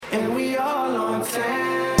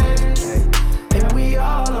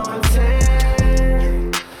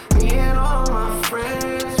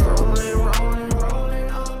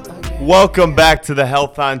Welcome back to the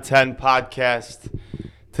Health on 10 podcast.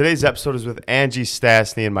 Today's episode is with Angie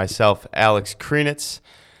Stastny and myself, Alex Krenitz.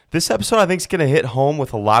 This episode, I think, is going to hit home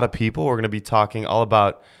with a lot of people. We're going to be talking all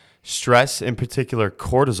about stress, in particular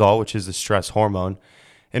cortisol, which is the stress hormone,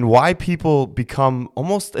 and why people become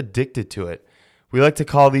almost addicted to it. We like to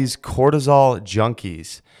call these cortisol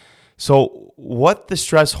junkies. So what the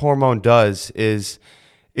stress hormone does is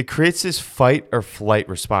it creates this fight or flight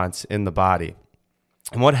response in the body.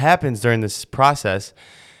 And what happens during this process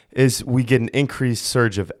is we get an increased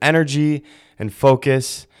surge of energy and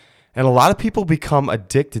focus, and a lot of people become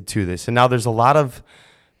addicted to this. And now there's a lot of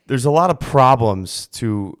problems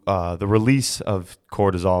to the release of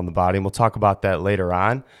cortisol in the body, and we'll talk about that later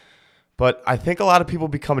on. But I think a lot of people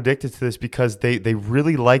become addicted to this because they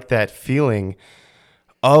really like that feeling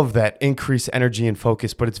of that increased energy and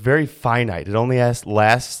focus, but it's very finite. It only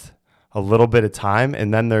lasts a little bit of time,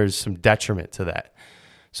 and then there's some detriment to that.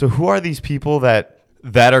 So who are these people that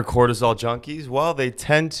are cortisol junkies? Well, they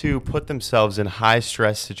tend to put themselves in high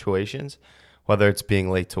stress situations, whether it's being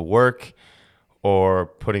late to work or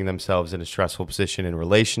putting themselves in a stressful position in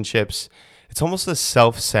relationships. It's almost a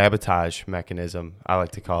self-sabotage mechanism, I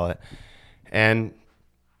like to call it. And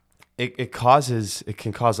it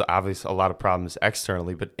can cause obviously a lot of problems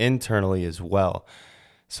externally, but internally as well.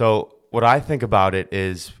 So what I think about it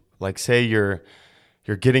is, like, say you're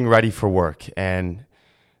getting ready for work and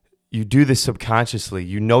you do this subconsciously.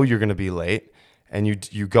 You know you're going to be late, and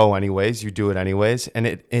you go anyways. You do it anyways,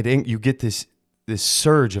 and you get this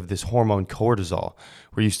surge of this hormone cortisol,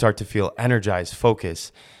 where you start to feel energized,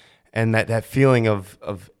 focus, and that feeling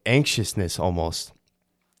of anxiousness almost.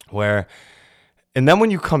 And then when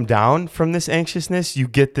you come down from this anxiousness, you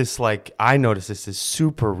get this, like, I notice this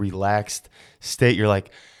super relaxed state. You're like,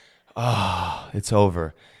 oh, it's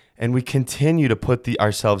over, and we continue to put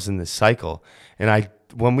ourselves in this cycle. And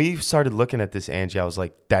when we started looking at this, Angie, I was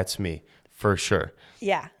like, that's me for sure.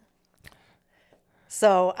 Yeah.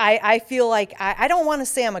 So I feel like I don't want to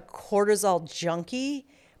say I'm a cortisol junkie,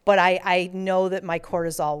 but I know that my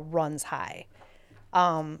cortisol runs high.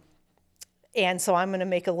 And so I'm going to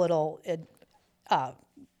make a little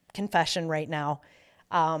confession right now.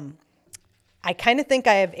 I kind of think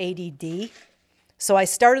I have ADD. So I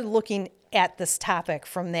started looking at this topic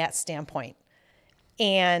from that standpoint.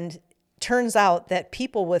 And turns out that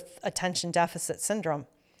people with attention deficit syndrome,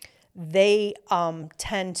 they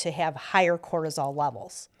tend to have higher cortisol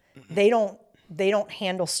levels. They don't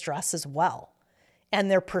handle stress as well,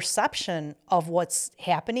 and their perception of what's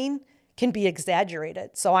happening can be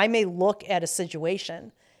exaggerated. So I may look at a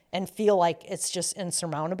situation and feel like it's just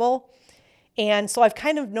insurmountable. And so I've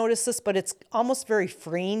kind of noticed this, but it's almost very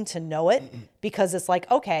freeing to know it, because it's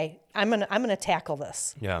like, okay, I'm gonna tackle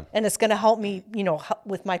this. Yeah. And it's gonna help me,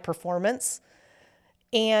 with my performance.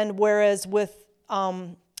 And whereas with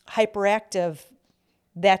hyperactive,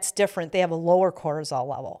 that's different. They have a lower cortisol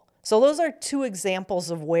level. So those are two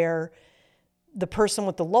examples of where the person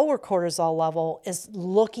with the lower cortisol level is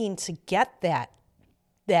looking to get that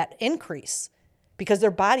increase because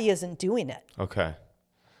their body isn't doing it. Okay.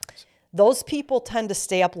 Those people tend to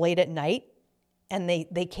stay up late at night, and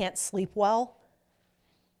they can't sleep well.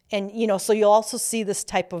 And, so you'll also see this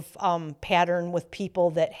type of pattern with people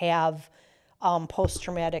that have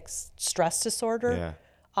post-traumatic stress disorder,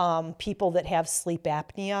 people that have sleep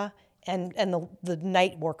apnea, and the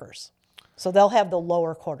night workers. So they'll have the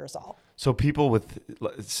lower cortisol. So people with,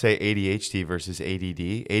 let's say, ADHD versus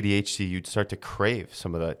ADHD, you'd start to crave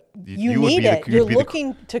some of that. You need it. You're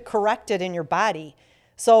looking to correct it in your body.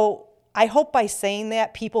 So I hope by saying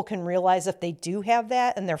that, people can realize if they do have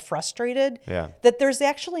that and they're frustrated, that there's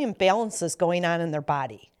actually imbalances going on in their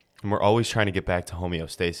body. And we're always trying to get back to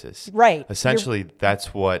homeostasis. Right. Essentially,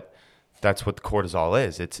 that's what cortisol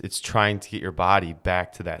is. It's trying to get your body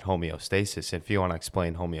back to that homeostasis. If you want to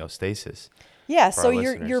explain homeostasis. Yeah, so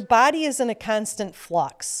your body is in a constant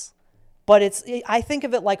flux, but I think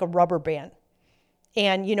of it like a rubber band.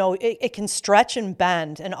 And, it can stretch and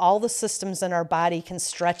bend, and all the systems in our body can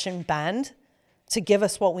stretch and bend to give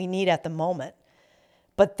us what we need at the moment.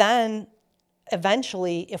 But then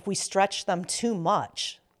eventually, if we stretch them too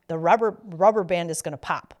much, the rubber band is going to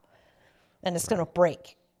pop and it's going to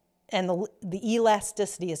break, and the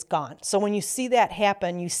elasticity is gone. So when you see that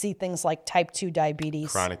happen, you see things like type 2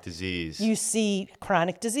 diabetes, chronic disease. You see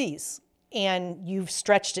chronic disease, and you've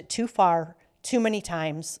stretched it too far, too many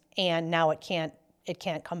times, and now it can't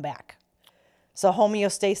come back. So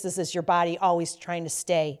homeostasis is your body always trying to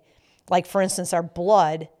stay. Like, for instance, our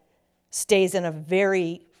blood stays in a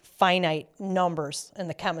very finite numbers in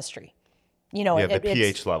the chemistry. You know, Yeah, the it's,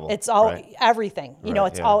 pH level, It's all right? everything. You know,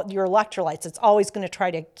 Right, it's yeah. all your electrolytes. It's always going to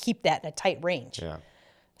try to keep that in a tight range, Yeah.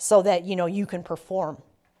 so that you can perform,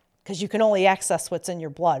 because you can only access what's in your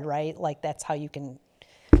blood, right? Like that's how you can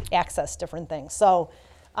access different things. So,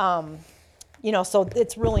 so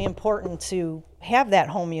it's really important to have that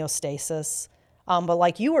homeostasis. But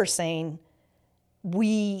like you were saying,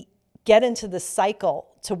 we get into the cycle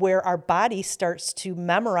to where our body starts to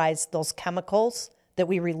memorize those chemicals that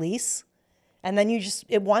we release, and then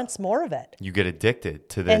it wants more of it. You get addicted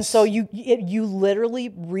to this. And so you literally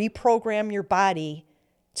reprogram your body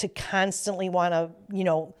to constantly want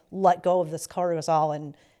to, let go of this cortisol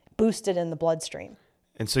and boost it in the bloodstream.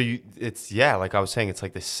 And so like I was saying, it's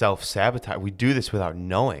like this self-sabotage. We do this without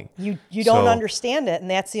knowing. You don't understand it,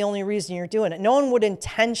 and that's the only reason you're doing it. No one would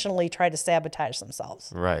intentionally try to sabotage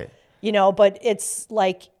themselves. Right. But it's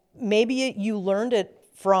like maybe you learned it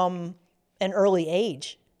from an early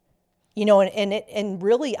age. And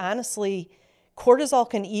really honestly, cortisol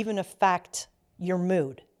can even affect your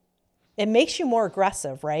mood. It makes you more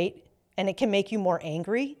aggressive, right? And it can make you more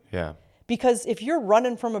angry. Yeah. Because if you're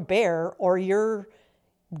running from a bear or you're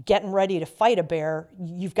getting ready to fight a bear,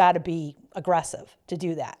 you've got to be aggressive to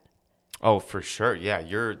do that. Oh, for sure. Yeah.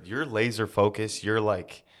 You're laser focused. You're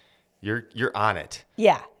like, you're on it.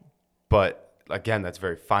 Yeah. But again, that's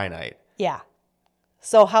very finite. Yeah.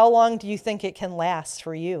 So how long do you think it can last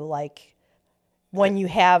for you? Like when you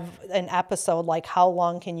have an episode, like how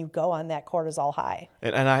long can you go on that cortisol high?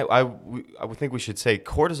 And I would think we should say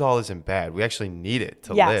cortisol isn't bad. We actually need it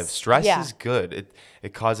to Yes. live. Stress Yeah. is good.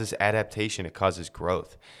 It causes adaptation. It causes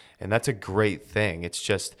growth. And that's a great thing. It's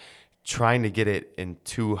just trying to get it in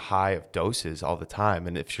too high of doses all the time.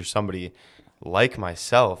 And if you're somebody like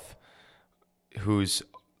myself who's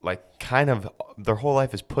like kind of their whole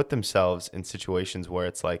life has put themselves in situations where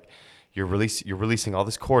it's like you're releasing all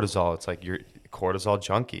this cortisol. It's like you're cortisol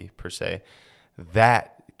junkie per se.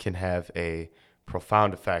 That can have a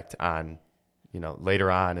profound effect on,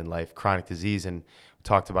 later on in life, chronic disease. And we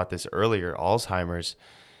talked about this earlier, Alzheimer's.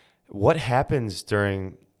 What happens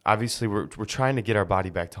during, obviously we're trying to get our body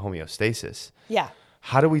back to homeostasis. Yeah.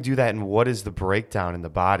 How do we do that? And what is the breakdown in the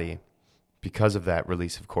body because of that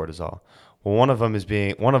release of cortisol? Well, one of them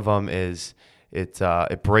is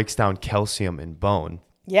it breaks down calcium in bone.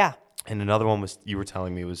 Yeah. And another one you were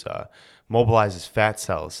telling me was mobilizes fat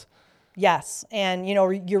cells. Yes. And,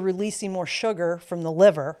 you're releasing more sugar from the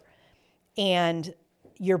liver, and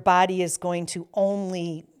your body is going to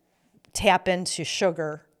only tap into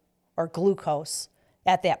sugar or glucose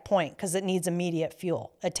at that point because it needs immediate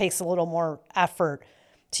fuel. It takes a little more effort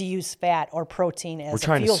to use fat or protein as a fuel source. We're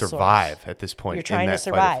trying to survive at this point. You're trying in to that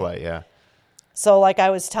survive. Fight or flight, yeah. So like I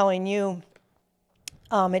was telling you,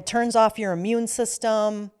 it turns off your immune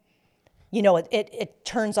system. It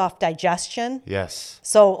turns off digestion. Yes.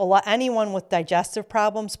 So anyone with digestive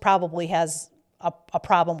problems probably has a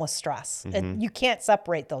problem with stress. You can't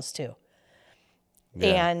separate those two.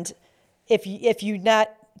 Yeah. And if you're not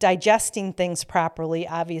digesting things properly,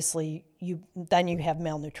 obviously then you have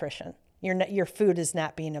malnutrition. Your food is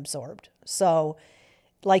not being absorbed. So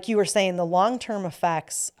like you were saying, the long-term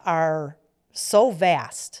effects are so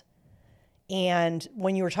vast. And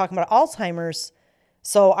when you were talking about Alzheimer's,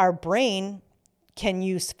 so our brain can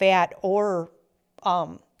use fat or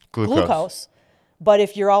glucose. But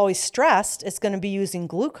if you're always stressed, it's going to be using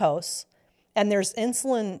glucose. And there's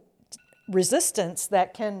insulin resistance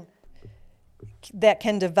that can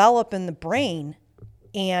develop in the brain.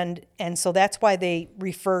 And so that's why they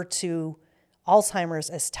refer to Alzheimer's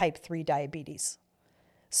as type 3 diabetes.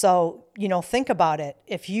 So, think about it.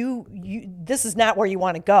 If this is not where you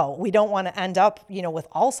want to go. We don't want to end up, with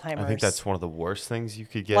Alzheimer's. I think that's one of the worst things you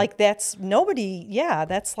could get. Like that's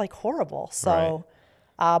like horrible. So,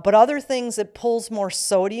 but other things, it pulls more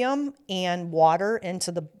sodium and water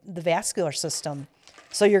into the vascular system.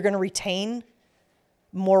 So you're going to retain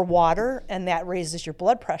more water, and that raises your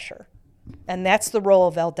blood pressure. And that's the role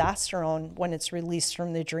of aldosterone when it's released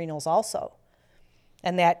from the adrenals also.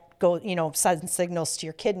 And that sends signals to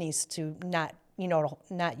your kidneys to not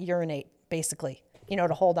urinate, basically,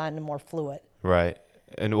 to hold on to more fluid. Right.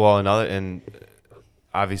 And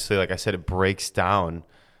obviously, like I said, it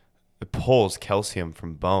pulls calcium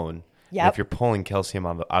from bone. Yep. If you're pulling calcium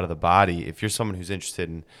out of the body, if you're someone who's interested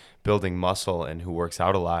in building muscle and who works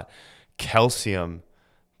out a lot,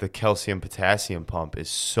 the calcium potassium pump is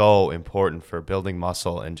so important for building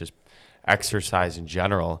muscle and just exercise in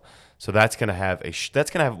general. So that's going to have a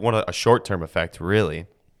short-term effect, really.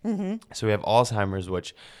 Mm-hmm. So we have Alzheimer's,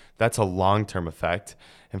 which that's a long-term effect.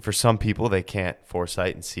 And for some people, they can't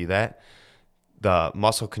foresight and see that. the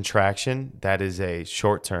muscle contraction, that is a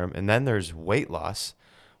short term. And then there's weight loss,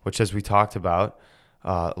 which, as we talked about,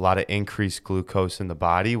 a lot of increased glucose in the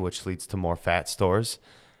body, which leads to more fat stores.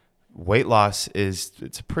 Weight loss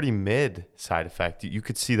it's a pretty mid side effect. You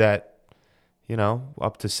could see that,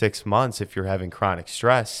 up to 6 months if you're having chronic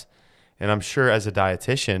stress. And I'm sure as a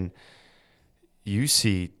dietitian, you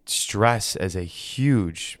see stress as a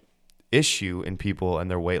huge issue in people and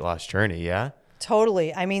their weight loss journey. Yeah.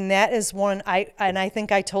 Totally. I mean, that is one, I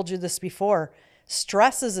think I told you this before,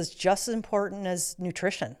 stress is just as important as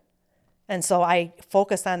nutrition. And so I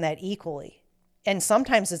focus on that equally. And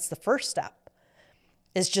sometimes it's the first step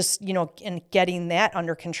is just, in getting that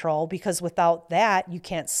under control, because without that, you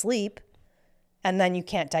can't sleep and then you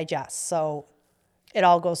can't digest. So it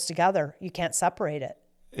all goes together. You can't separate it.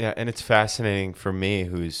 Yeah. And it's fascinating for me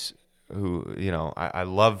I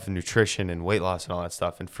love nutrition and weight loss and all that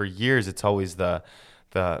stuff. And for years, it's always the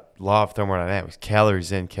law of thermodynamics,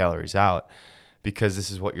 calories in, calories out, because this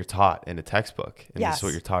is what you're taught in a textbook. And This is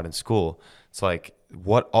what you're taught in school. It's like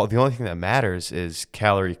the only thing that matters is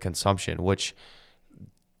calorie consumption, which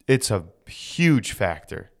it's a huge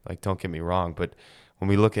factor. Like, don't get me wrong. But when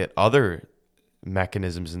we look at other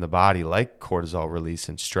mechanisms in the body, like cortisol release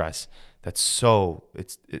and stress,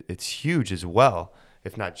 it's huge as well,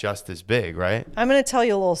 if not just as big, right? I'm going to tell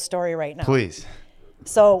you a little story right now. Please.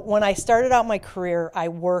 So when I started out my career, I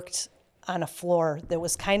worked on a floor that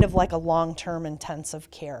was kind of like a long-term intensive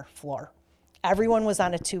care floor. Everyone was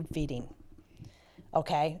on a tube feeding,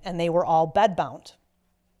 okay? And they were all bedbound.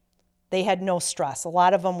 They had no stress. A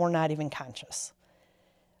lot of them were not even conscious.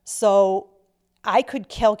 So I could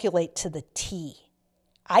calculate to the T.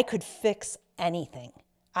 I could fix anything.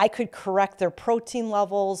 I could correct their protein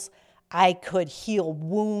levels. I could heal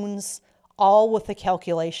wounds, all with a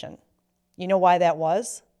calculation. You know why that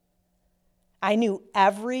was? I knew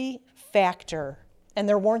every factor, and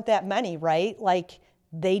there weren't that many, right? Like,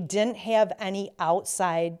 they didn't have any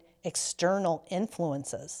outside external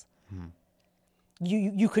influences.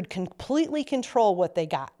 You could completely control what they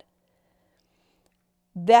got.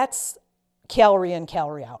 That's calorie in,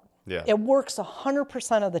 calorie out. Yeah. It works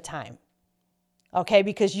 100% of the time, okay?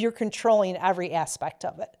 Because you're controlling every aspect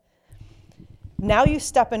of it. Now you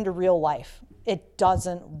step into real life. It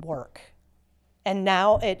doesn't work. And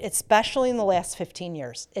now, especially in the last 15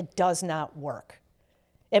 years, it does not work.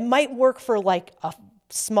 It might work for like a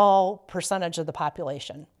small percentage of the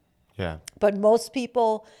population. Yeah. But most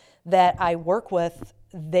people that I work with,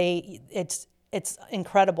 it's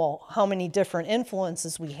incredible how many different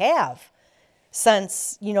influences we have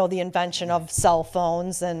since, the invention of cell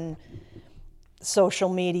phones and social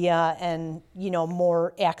media and,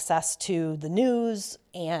 more access to the news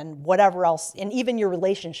and whatever else, and even your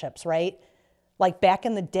relationships, right? Like back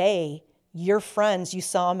in the day, your friends, you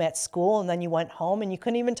saw them at school and then you went home and you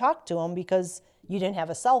couldn't even talk to them because you didn't have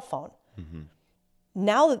a cell phone. Mm-hmm.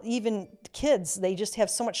 Now that even kids, they just have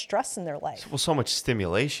so much stress in their life. Well, so much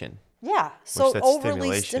stimulation. Yeah. So that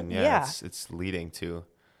overly stimulation, it's leading to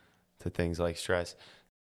things like stress.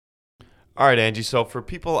 All right, Angie. So for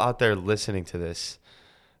people out there listening to this,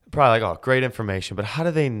 probably like, oh, great information, but how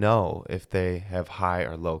do they know if they have high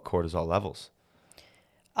or low cortisol levels?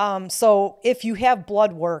 So if you have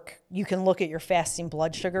blood work, you can look at your fasting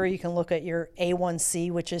blood sugar. You can look at your A1C,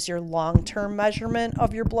 which is your long-term measurement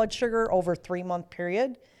of your blood sugar over a 3-month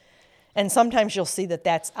period. And sometimes you'll see that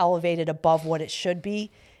that's elevated above what it should be.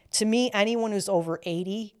 To me, anyone who's over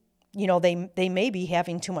 80, they may be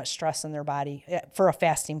having too much stress in their body for a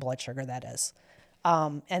fasting blood sugar, that is.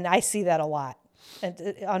 And I see that a lot.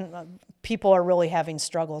 People are really having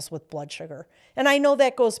struggles with blood sugar. And I know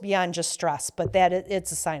that goes beyond just stress, but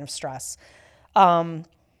it's a sign of stress.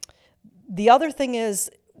 The other thing is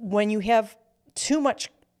when you have too much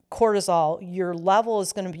cortisol, your level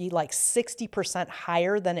is going to be like 60%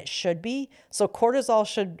 higher than it should be. So cortisol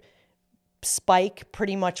should spike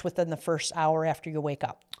pretty much within the first hour after you wake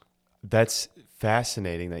up. That's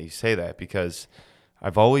fascinating that you say that, because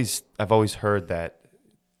I've always heard that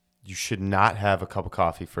you should not have a cup of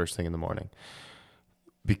coffee first thing in the morning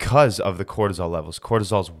because of the cortisol levels.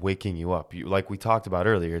 Cortisol's waking you up. Like we talked about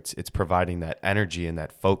earlier, it's providing that energy and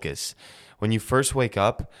that focus. When you first wake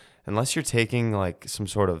up, unless you're taking like some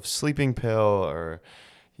sort of sleeping pill or,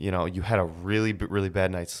 you had a really, really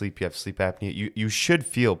bad night's sleep, you have sleep apnea, you should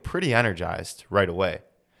feel pretty energized right away.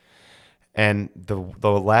 And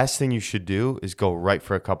the last thing you should do is go right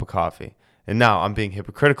for a cup of coffee. And now I'm being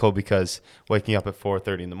hypocritical because waking up at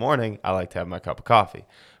 4:30 in the morning, I like to have my cup of coffee.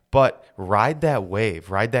 But ride that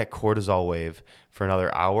cortisol wave for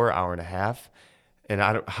another hour, hour and a half. And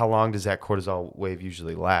how long does that cortisol wave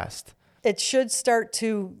usually last? It should start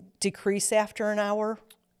to decrease after an hour.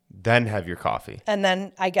 Then have your coffee. And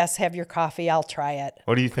then I guess have your coffee. I'll try it.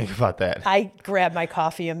 What do you think about that? I grab my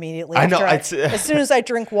coffee immediately. I know. As soon as I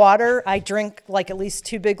drink water, I drink like at least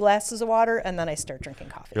 2 big glasses of water, and then I start drinking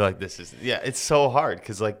coffee. You're like, it's so hard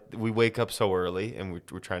because like we wake up so early and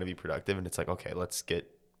we're trying to be productive, and it's like, okay, let's get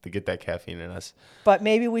that caffeine in us. But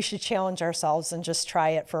maybe we should challenge ourselves and just try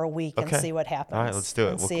it for a week and see what happens. All right, let's do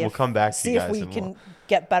it. We'll come back to you guys. See if we can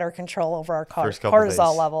get better control over our cortisol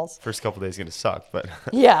days, levels. First couple days is going to suck, but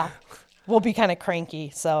yeah, we'll be kind of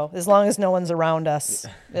cranky. So as long as no one's around us,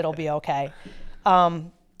 it'll be okay.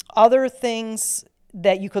 Other things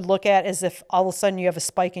that you could look at is if all of a sudden you have a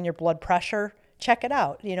spike in your blood pressure, check it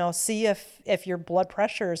out. See if your blood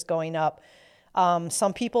pressure is going up.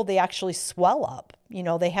 Some people, they actually swell up.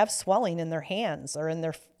 They have swelling in their hands or in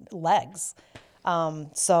their legs.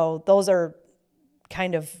 So those are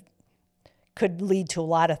kind of could lead to a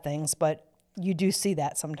lot of things, but you do see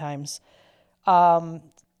that sometimes.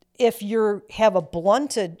 If you have a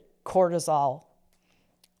blunted cortisol,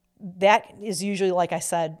 that is usually, like I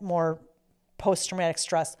said, more post-traumatic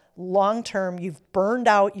stress. Long-term, you've burned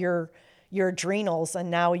out your adrenals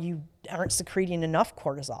and now you aren't secreting enough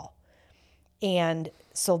cortisol. And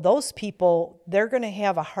so those people, they're going to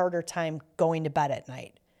have a harder time going to bed at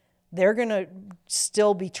night. They're going to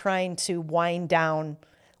still be trying to wind down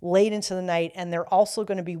late into the night, and they're also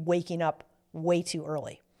going to be waking up way too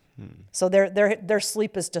early. So their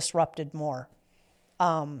sleep is disrupted more.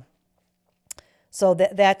 So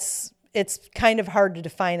it's kind of hard to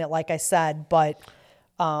define it, like I said, but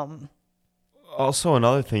also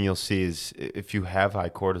another thing you'll see is if you have high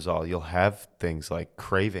cortisol, you'll have things like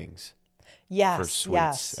cravings. For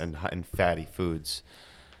sweets and fatty foods.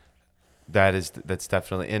 That's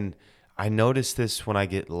definitely, and I notice this when I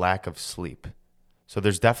get lack of sleep. So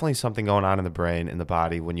there's definitely something going on in the brain, in the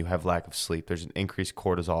body when you have lack of sleep. There's an increased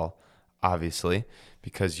cortisol, obviously,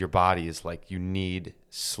 because your body is like, you need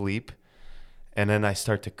sleep. And then I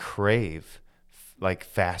start to crave like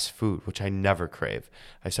fast food, which I never crave.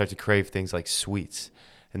 I start to crave things like sweets.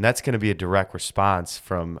 And that's going to be a direct response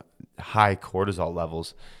from high cortisol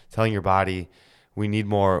levels, telling your body we need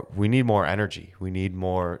more energy. We need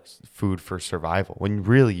more food for survival. When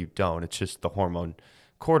really you don't. It's just the hormone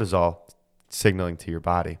cortisol signaling to your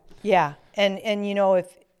body. Yeah. And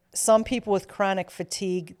if some people with chronic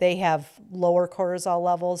fatigue, they have lower cortisol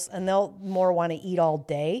levels and they'll more want to eat all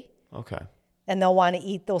day. Okay. And they'll want to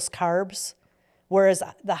eat those carbs. Whereas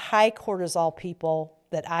the high cortisol people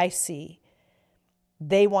that I see,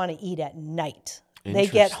 they want to eat at night. They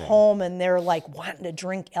get home and they're like wanting to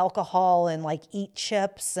drink alcohol and like eat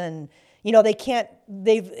chips and,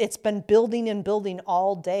 it's been building and building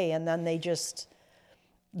all day. And then they just,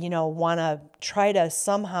 want to try to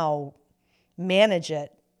somehow manage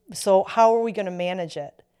it. So how are we going to manage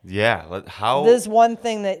it? Yeah. There's one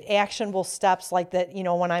thing that actionable steps like that,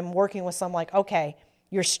 when I'm working with someone like, okay,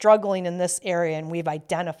 you're struggling in this area and we've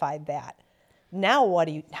identified that. Now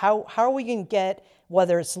how are we going to get,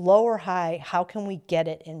 whether it's low or high, how can we get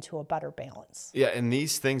it into a better balance? Yeah, and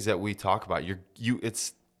these things that we talk about, you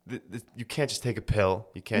can't just take a pill.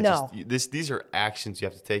 You can't these are actions you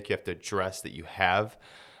have to take. You have to address that you have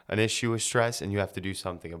an issue with stress and you have to do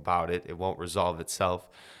something about it. It won't resolve itself.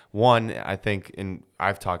 One, I think, and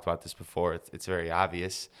I've talked about this before, it's very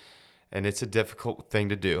obvious, and it's a difficult thing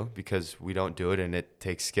to do because we don't do it and it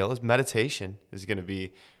takes skill. Meditation is going to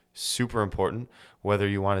be super important, whether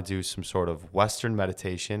you want to do some sort of Western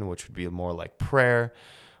meditation, which would be more like prayer,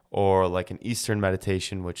 or like an Eastern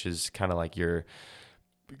meditation, which is kind of like you're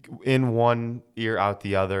in one ear, out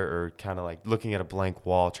the other, or kind of like looking at a blank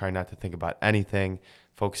wall, trying not to think about anything.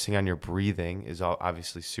 Focusing on your breathing is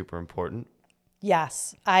obviously super important.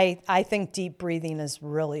 Yes, I think deep breathing is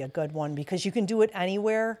really a good one because you can do it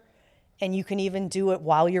anywhere, and you can even do it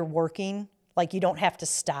while you're working. Like you don't have to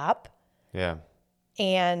stop. Yeah.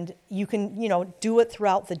 And you can, do it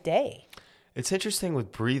throughout the day. It's interesting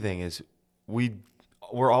with breathing is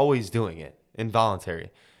we're always doing it involuntary,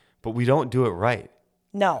 but we don't do it right.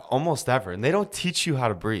 No. Almost ever. And they don't teach you how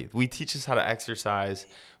to breathe. We teach us how to exercise.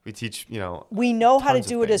 We teach, We know how to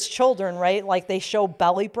do it as children, right? Like they show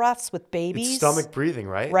belly breaths with babies. It's stomach breathing,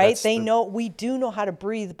 right? Right? We do know how to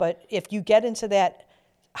breathe, but if you get into that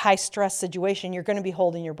high stress situation, you're going to be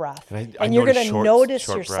holding your breath. And you're going to notice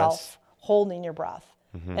yourself breaths. Holding your breath.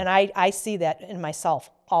 Mm-hmm. And I see that in myself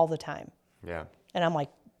all the time. Yeah. And I'm like,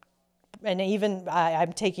 and even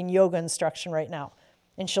I'm taking yoga instruction right now.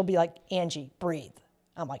 And she'll be like, Angie, breathe.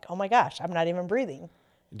 I'm like, oh my gosh, I'm not even breathing.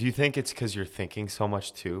 Do you think it's because you're thinking so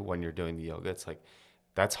much too when you're doing the yoga? It's like,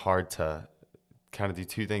 that's hard to kind of do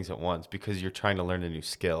two things at once because you're trying to learn a new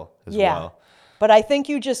skill as well. But I think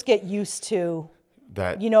you just get used to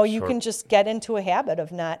That you can just get into a habit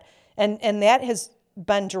of not, and that has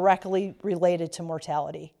been directly related to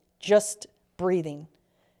mortality, just breathing,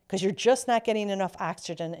 because you're just not getting enough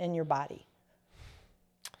oxygen in your body.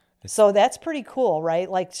 So that's pretty cool, right?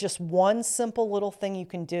 Like just one simple little thing you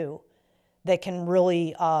can do that can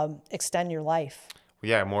really extend your life.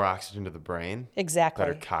 Yeah, more oxygen to the brain. Exactly.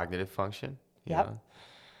 Better cognitive function. Yep.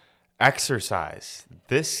 Exercise.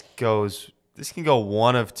 This can go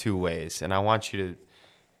one of two ways, and I want you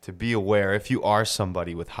to be aware if you are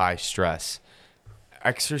somebody with high stress.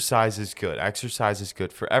 Exercise is good. Exercise is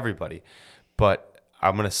good for everybody, but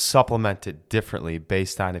I'm going to supplement it differently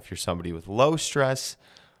based on if you're somebody with low stress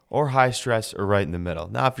or high stress or right in the middle.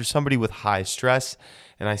 Now, if you're somebody with high stress,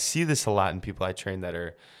 and I see this a lot in people I train that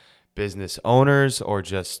are business owners or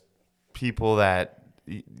just people that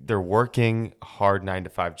they're working hard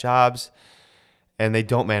 9-to-5 jobs and they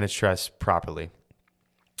don't manage stress properly,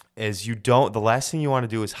 the last thing you want to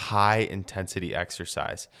do is high intensity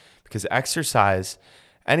exercise, because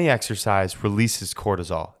any exercise releases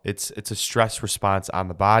cortisol. It's a stress response on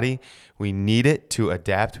the body. We need it to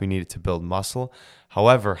adapt. We need it to build muscle.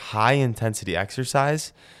 However, high intensity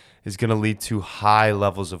exercise is going to lead to high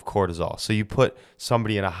levels of cortisol. So you put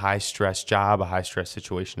somebody in a high stress job, a high stress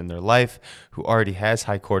situation in their life who already has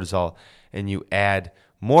high cortisol, and you add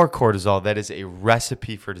more cortisol, that is a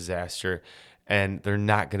recipe for disaster, and they're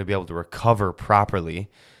not going to be able to recover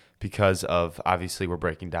properly because of, obviously, we're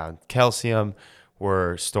breaking down calcium,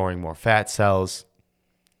 we're storing more fat cells,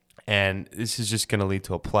 and this is just going to lead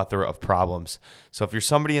to a plethora of problems. So if you're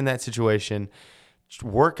somebody in that situation,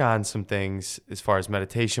 work on some things as far as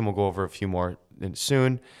meditation. We'll go over a few more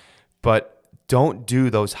soon, but don't do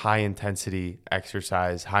those high intensity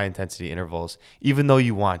exercise, high intensity intervals, even though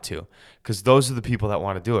you want to, because those are the people that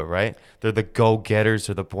want to do it, right? They're the go-getters.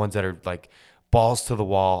 They're the ones that are like balls to the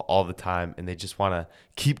wall all the time, and they just want to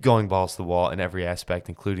keep going balls to the wall in every aspect,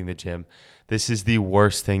 including the gym. This is the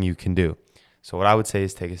worst thing you can do. So what I would say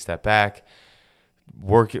is take a step back,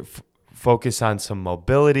 focus on some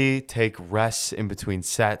mobility, take rests in between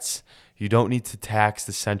sets. You don't need to tax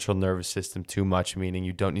the central nervous system too much, meaning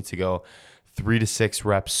you don't need to go 3 to 6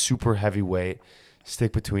 reps, super heavy weight.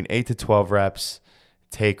 Stick between 8 to 12 reps,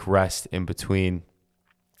 take rest in between.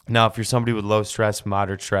 Now, if you're somebody with low stress,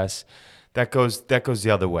 moderate stress, that goes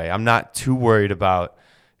the other way. I'm not too worried about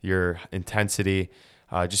your intensity.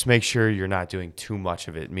 Just make sure you're not doing too much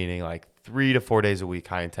of it, meaning like 3 to 4 days a week,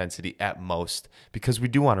 high intensity at most, because we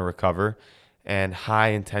do want to recover. And high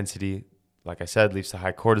intensity, like I said, leads to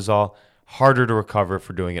high cortisol, harder to recover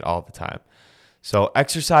for doing it all the time. So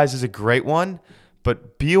exercise is a great one,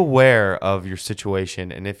 but be aware of your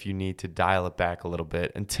situation and if you need to dial it back a little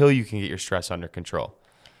bit until you can get your stress under control.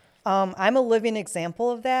 I'm a living example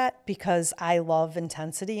of that because I love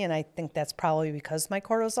intensity, and I think that's probably because my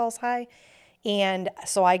cortisol's high. And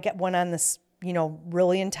so went on this,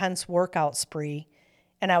 really intense workout spree,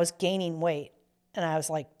 and I was gaining weight. And I was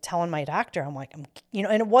like telling my doctor, I'm like, and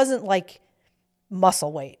it wasn't like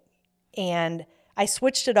muscle weight. And I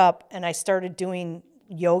switched it up and I started doing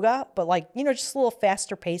yoga, but just a little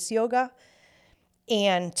faster pace yoga,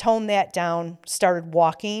 and toned that down, started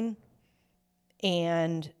walking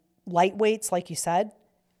and light weights, like you said,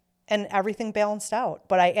 and everything balanced out.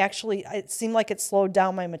 But it seemed like it slowed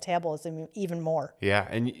down my metabolism even more. Yeah.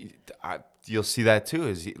 And you'll see that too,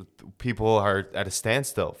 is people are at a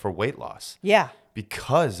standstill for weight loss. Yeah.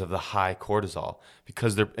 Because of the high cortisol,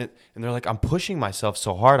 because they're like, I'm pushing myself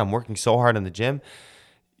so hard. I'm working so hard in the gym,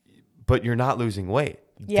 but you're not losing weight.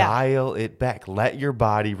 Yeah. Dial it back. Let your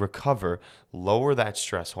body recover, lower that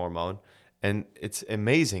stress hormone. And it's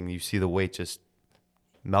amazing. You see the weight just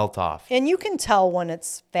melt off. And you can tell when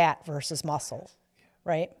it's fat versus muscle,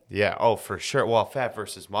 right? Yeah. Oh, for sure. Well, fat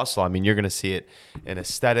versus muscle. I mean, you're going to see it in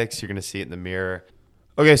aesthetics. You're going to see it in the mirror.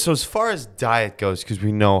 Okay, so as far as diet goes, because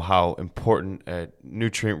we know how important a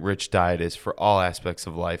nutrient-rich diet is for all aspects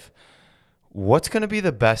of life, what's going to be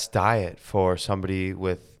the best diet for somebody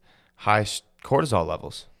with high cortisol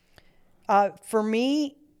levels? For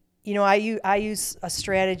me, I use a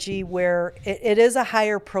strategy where it is a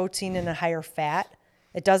higher protein and a higher fat.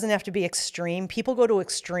 It doesn't have to be extreme. People go to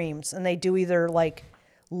extremes, and they do either like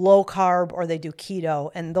low carb or they do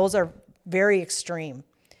keto, and those are very extreme.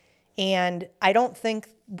 And I don't think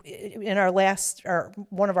in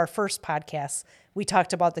one of our first podcasts, we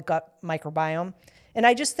talked about the gut microbiome. And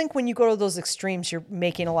I just think when you go to those extremes, you're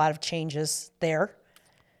making a lot of changes there.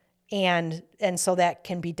 And so that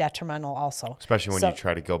can be detrimental also. Especially when you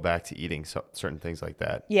try to go back to eating certain things like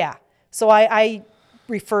that. Yeah. So I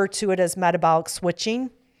refer to it as metabolic switching.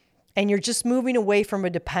 and you're just moving away from a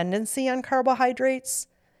dependency on carbohydrates,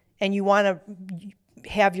 and you want to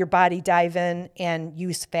have your body dive in and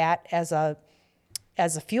use fat as a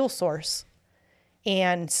fuel source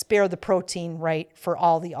and spare the protein, right, for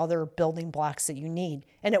all the other building blocks that you need.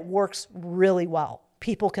 And it works really well.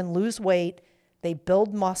 People can lose weight. They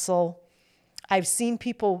build muscle. I've seen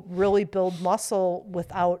people really build muscle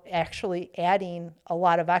without actually adding a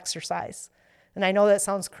lot of exercise. And I know that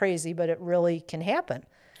sounds crazy, but it really can happen.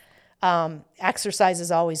 Exercise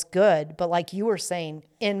is always good, but like you were saying,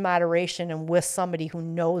 in moderation and with somebody who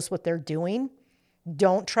knows what they're doing.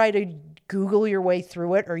 Don't try to Google your way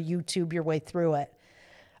through it or YouTube your way through it.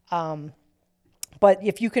 But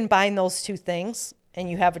if you combine those two things and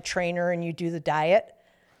you have a trainer and you do the diet,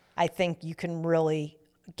 I think you can really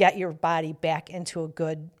get your body back into a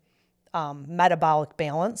good metabolic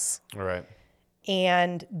balance. All right.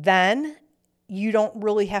 And then you don't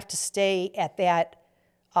really have to stay at that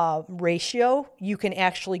ratio. You can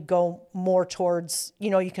actually go more towards,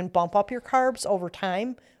 you can bump up your carbs over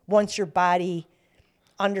time once your body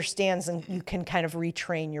understands and you can kind of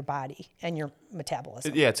retrain your body and your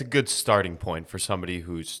metabolism. Yeah, it's a good starting point for somebody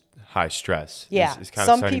who's high stress. Yeah. Is kind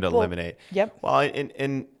Some of starting people, to eliminate. Yep. Well,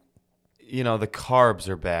 and the carbs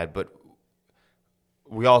are bad, but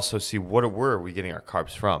we also see where are we getting our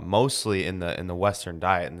carbs from? Mostly in the Western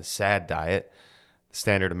diet, in the SAD diet, the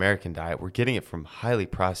standard American diet, we're getting it from highly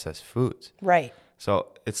processed foods. Right. So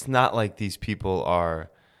it's not like these people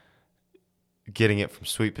are getting it from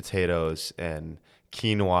sweet potatoes and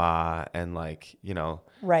quinoa and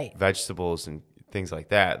right. vegetables and things like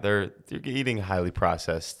that. They're eating highly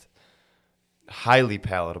processed, highly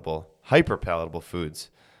palatable, hyper palatable foods,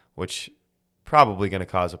 which probably going to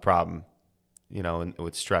cause a problem,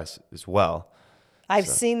 with stress as well. I've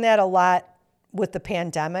seen that a lot with the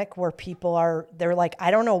pandemic where people they're like, I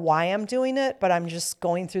don't know why I'm doing it, but I'm just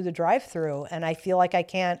going through the drive-through and I feel like I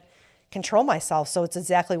can't control myself. So it's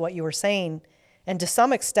exactly what you were saying. And to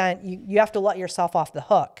some extent, you have to let yourself off the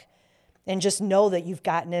hook and just know that you've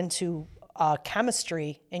gotten into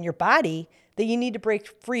chemistry in your body that you need to break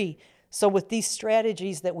free. So with these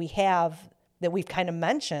strategies that we have, that we've kind of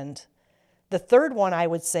mentioned, the third one I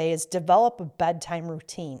would say is develop a bedtime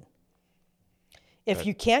routine. If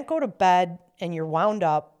you can't go to bed and you're wound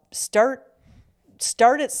up, start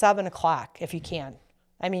at 7 o'clock if you can.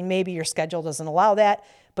 I mean, maybe your schedule doesn't allow that,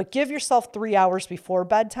 but give yourself 3 hours before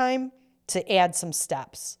bedtime to add some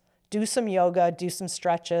steps. Do some yoga, do some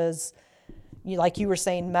stretches. Like you were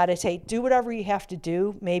saying, meditate, do whatever you have to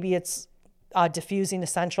do. Maybe it's diffusing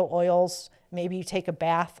essential oils. Maybe you take a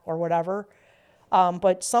bath or whatever.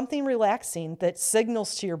 But something relaxing that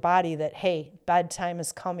signals to your body that, hey, bedtime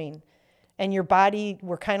is coming. And your body,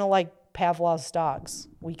 we're kind of like Pavlov's dogs.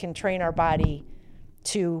 We can train our body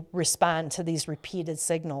to respond to these repeated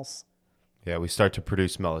signals. Yeah, we start to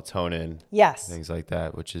produce melatonin. Yes. Things like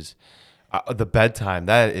that, which is the bedtime.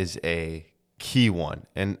 That is a key one.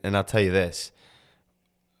 And I'll tell you this.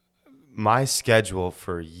 My schedule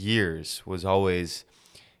for years was always,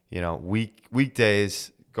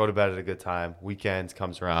 weekdays, go to bed at a good time. Weekends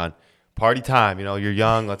comes around, party time. You're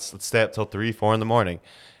young. Let's stay up till 3, 4 in the morning.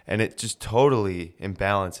 And it just totally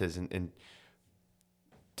imbalances and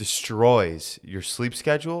destroys your sleep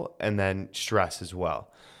schedule and then stress as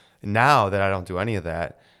well. Now that I don't do any of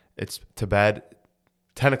that, it's to bed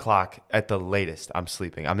 10 o'clock at the latest. I'm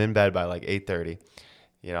sleeping. I'm in bed by like 8:30,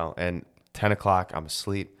 and 10 o'clock I'm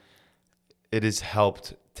asleep. It has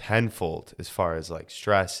helped tenfold as far as like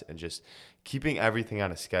stress and just keeping everything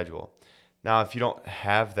on a schedule. Now, if you don't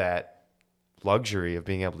have that luxury of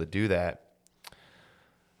being able to do that,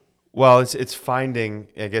 well, it's finding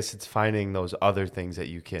those other things that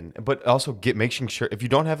you can, but also making sure if you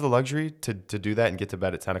don't have the luxury to do that and get to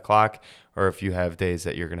bed at 10 o'clock, or if you have days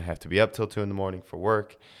that you're going to have to be up till 2 in the morning for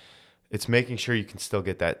work, it's making sure you can still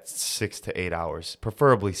get that 6 to 8 hours,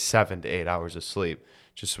 preferably 7 to 8 hours of sleep,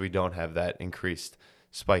 just so we don't have that increased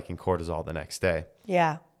spike in cortisol the next day.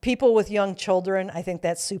 Yeah. People with young children, I think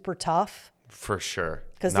that's super tough. For sure.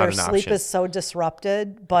 Because their sleep is so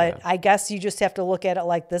disrupted. But yeah. I guess you just have to look at it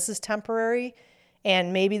like this is temporary.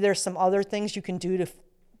 And maybe there's some other things you can do to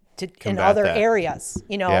in other areas,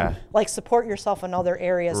 like support yourself in other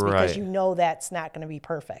areas because that's not going to be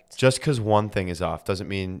perfect. Just because one thing is off doesn't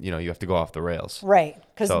mean, you have to go off the rails. Right.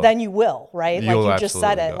 Because then you will, right? Like you just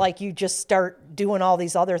said it, like you just start doing all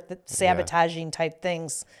these other sabotaging type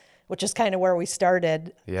things, which is kind of where we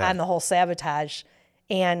started on the whole sabotage.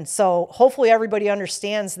 And so hopefully everybody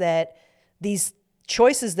understands that these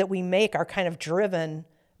choices that we make are kind of driven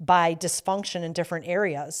by dysfunction in different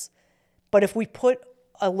areas. But if we put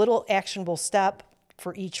a little actionable step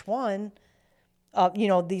for each one,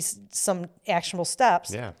 some actionable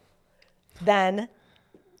steps, Yeah. then,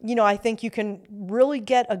 I think you can really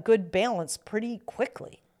get a good balance pretty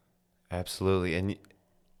quickly. Absolutely. And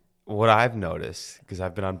what I've noticed, because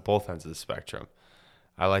I've been on both ends of the spectrum,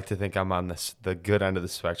 I like to think I'm on the good end of the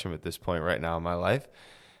spectrum at this point right now in my life,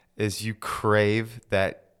 is you crave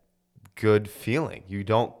that good feeling. You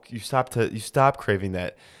stop craving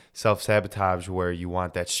that self-sabotage where you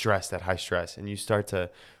want that stress, that high stress, and you start to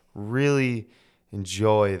really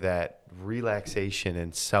enjoy that relaxation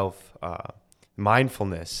and self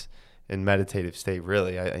mindfulness and meditative state.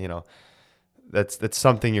 Really, that's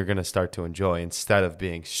something you're going to start to enjoy instead of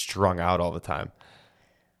being strung out all the time.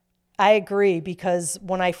 I agree, because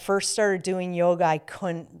when I first started doing yoga,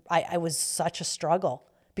 I was such a struggle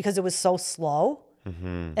because it was so slow.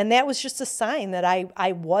 Mm-hmm. And that was just a sign that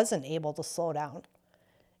I wasn't able to slow down.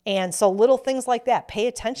 And so little things like that, pay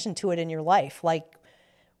attention to it in your life. Like,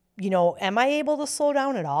 am I able to slow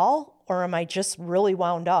down at all? Or am I just really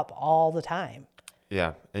wound up all the time?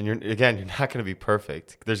 Yeah. And you're not going to be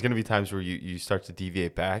perfect. There's going to be times where you start to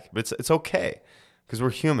deviate back, but it's okay because we're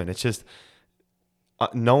human. It's just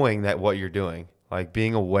knowing that what you're doing, like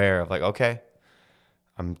being aware of like, okay,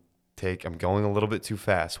 I'm going a little bit too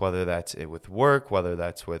fast, whether that's it with work, whether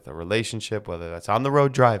that's with a relationship, whether that's on the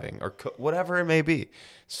road driving or whatever it may be.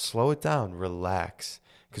 Slow it down, relax.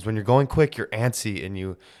 Because when you're going quick, you're antsy and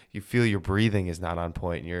you feel your breathing is not on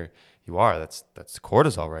point. And that's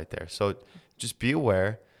cortisol right there. So just be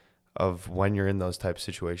aware of when you're in those type of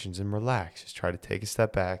situations and relax. Just try to take a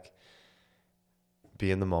step back, be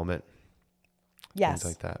in the moment. Yes.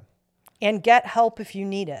 Things like that. And get help if you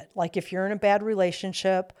need it. Like if you're in a bad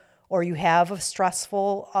relationship or you have a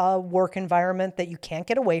stressful work environment that you can't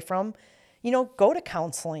get away from, go to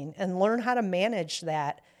counseling and learn how to manage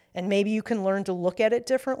that. And maybe you can learn to look at it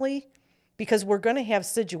differently, because we're going to have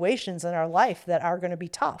situations in our life that are going to be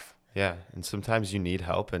tough. Yeah. And sometimes you need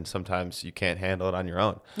help and sometimes you can't handle it on your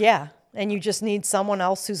own. Yeah. And you just need someone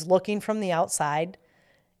else who's looking from the outside.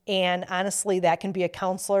 And honestly, that can be a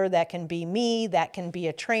counselor, that can be me, that can be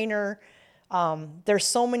a trainer. There's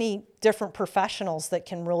so many different professionals that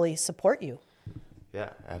can really support you. Yeah,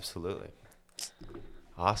 absolutely.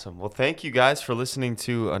 Awesome. Well, thank you guys for listening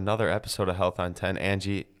to another episode of Health on 10.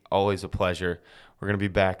 Angie, always a pleasure. We're going to be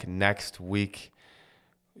back next week.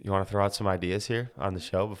 You want to throw out some ideas here on the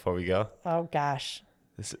show before we go? Oh, gosh.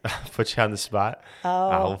 Put you on the spot.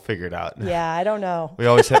 Oh, we'll figure it out. Yeah, I don't know. we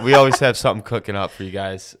always have something cooking up for you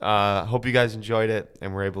guys. Hope you guys enjoyed it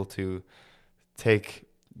and were able to take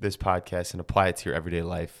this podcast and apply it to your everyday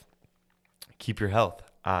life. Keep your health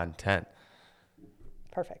on 10.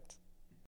 Perfect.